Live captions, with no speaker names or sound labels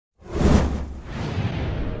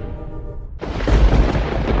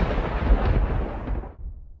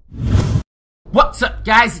What's up,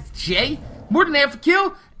 guys? It's Jay,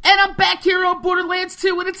 MorninAfterKill, and I'm back here on Borderlands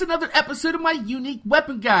 2, and it's another episode of my unique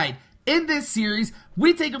weapon guide. In this series,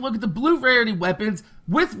 we take a look at the blue rarity weapons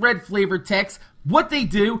with red flavor text, what they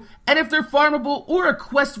do, and if they're farmable or a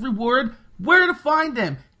quest reward, where to find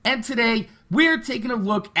them. And today, we're taking a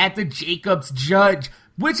look at the Jakob's Judge,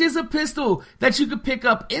 which is a pistol that you can pick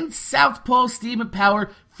up in Southpaw Steam and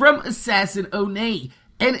Power from Assassin Onay.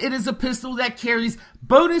 And it is a pistol that carries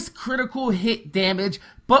bonus critical hit damage,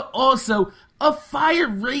 but also a fire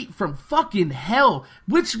rate from fucking hell,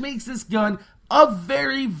 which makes this gun a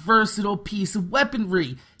very versatile piece of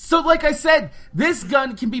weaponry. So like I said, this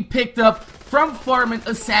gun can be picked up from farming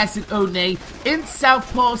Assassin Onay in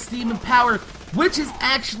Southpaw Steam and Power, which is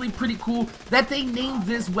actually pretty cool that they named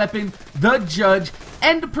this weapon the Judge,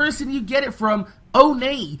 and the person you get it from,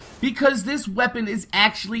 Onay, because this weapon is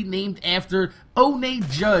actually named after Onay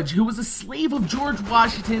Judge, who was a slave of George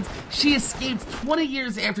Washington's. She escaped 20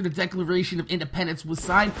 years after the Declaration of Independence was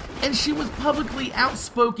signed, and she was publicly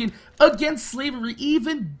outspoken against slavery,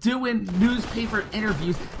 even doing newspaper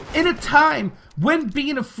interviews in a time when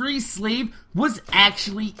being a free slave was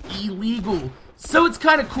actually illegal. So it's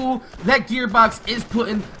kind of cool that Gearbox is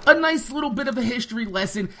putting a nice little bit of a history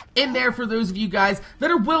lesson in there for those of you guys that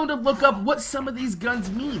are willing to look up what some of these guns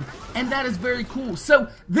mean, and that is very cool. So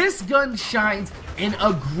this gun shines in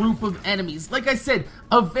a group of enemies. Like I said,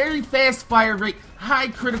 a very fast fire rate, high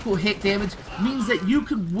critical hit damage means that you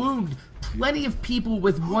can wound plenty of people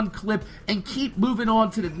with one clip and keep moving on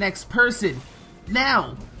to the next person.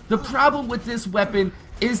 Now, the problem with this weapon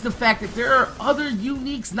is the fact that there are other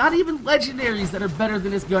uniques, not even legendaries, that are better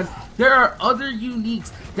than this gun. There are other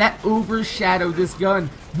uniques that overshadow this gun.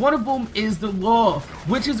 One of them is the Law,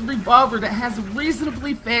 which is a revolver that has a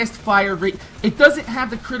reasonably fast fire rate. It doesn't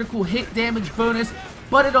have the critical hit damage bonus,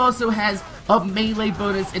 but it also has a melee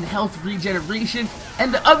bonus and health regeneration.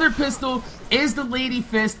 And the other pistol is the Lady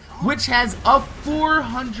Fist, which has a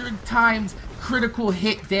 400 times critical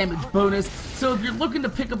hit damage bonus. So if you're looking to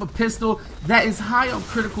pick up a pistol that is high on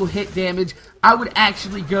critical hit damage, I would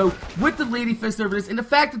actually go with the Lady Fist over this. And the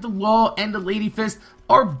fact that the Law and the Lady Fist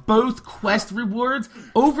are both quest rewards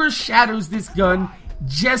overshadows this gun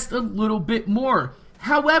just a little bit more.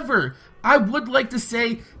 However, I would like to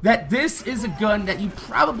say that this is a gun that you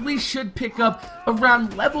probably should pick up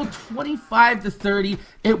around level 25 to 30.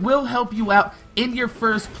 It will help you out in your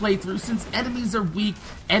first playthrough since enemies are weak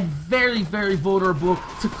and very, very vulnerable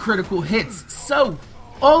to critical hits. So,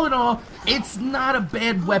 all in all, it's not a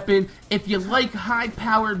bad weapon. If you like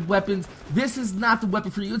high-powered weapons, this is not the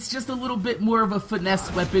weapon for you. It's just a little bit more of a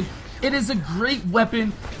finesse weapon. It is a great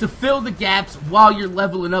weapon to fill the gaps while you're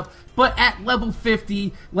leveling up, but at level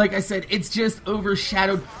 50, like I said, it's just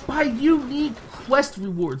overshadowed by unique quest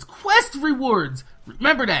rewards. Quest rewards!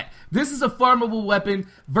 Remember that. This is a farmable weapon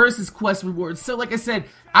versus quest rewards. So like I said,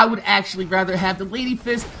 I would actually rather have the Lady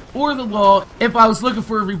Fist or the Law if I was looking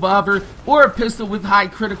for a revolver or a pistol with high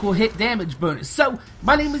critical hit damage bonus. So,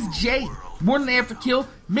 my name is Jay, MorninAfterKill.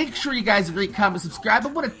 Make sure you guys rate, comment, subscribe. I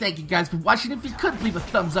want to thank you guys for watching. If you could leave a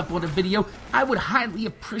thumbs up on the video, I would highly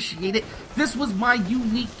appreciate it. This was my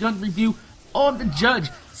unique gun review on the Judge.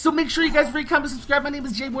 So make sure you guys rate, comment, subscribe. My name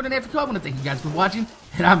is Jay, MorninAfterKill. I want to thank you guys for watching,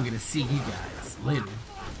 and I'm going to see you guys later.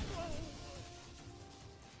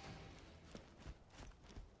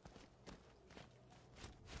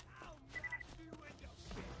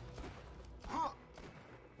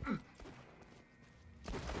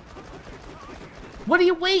 What are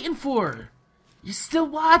you waiting for? You're still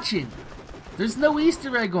watching. There's no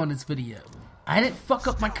Easter egg on this video. I didn't fuck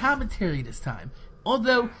up my commentary this time.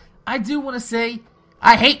 Although, I do want to say,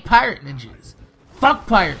 I hate pirate ninjas. Fuck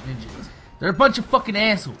pirate ninjas. They're a bunch of fucking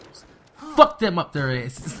assholes. Fuck them up their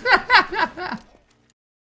asses.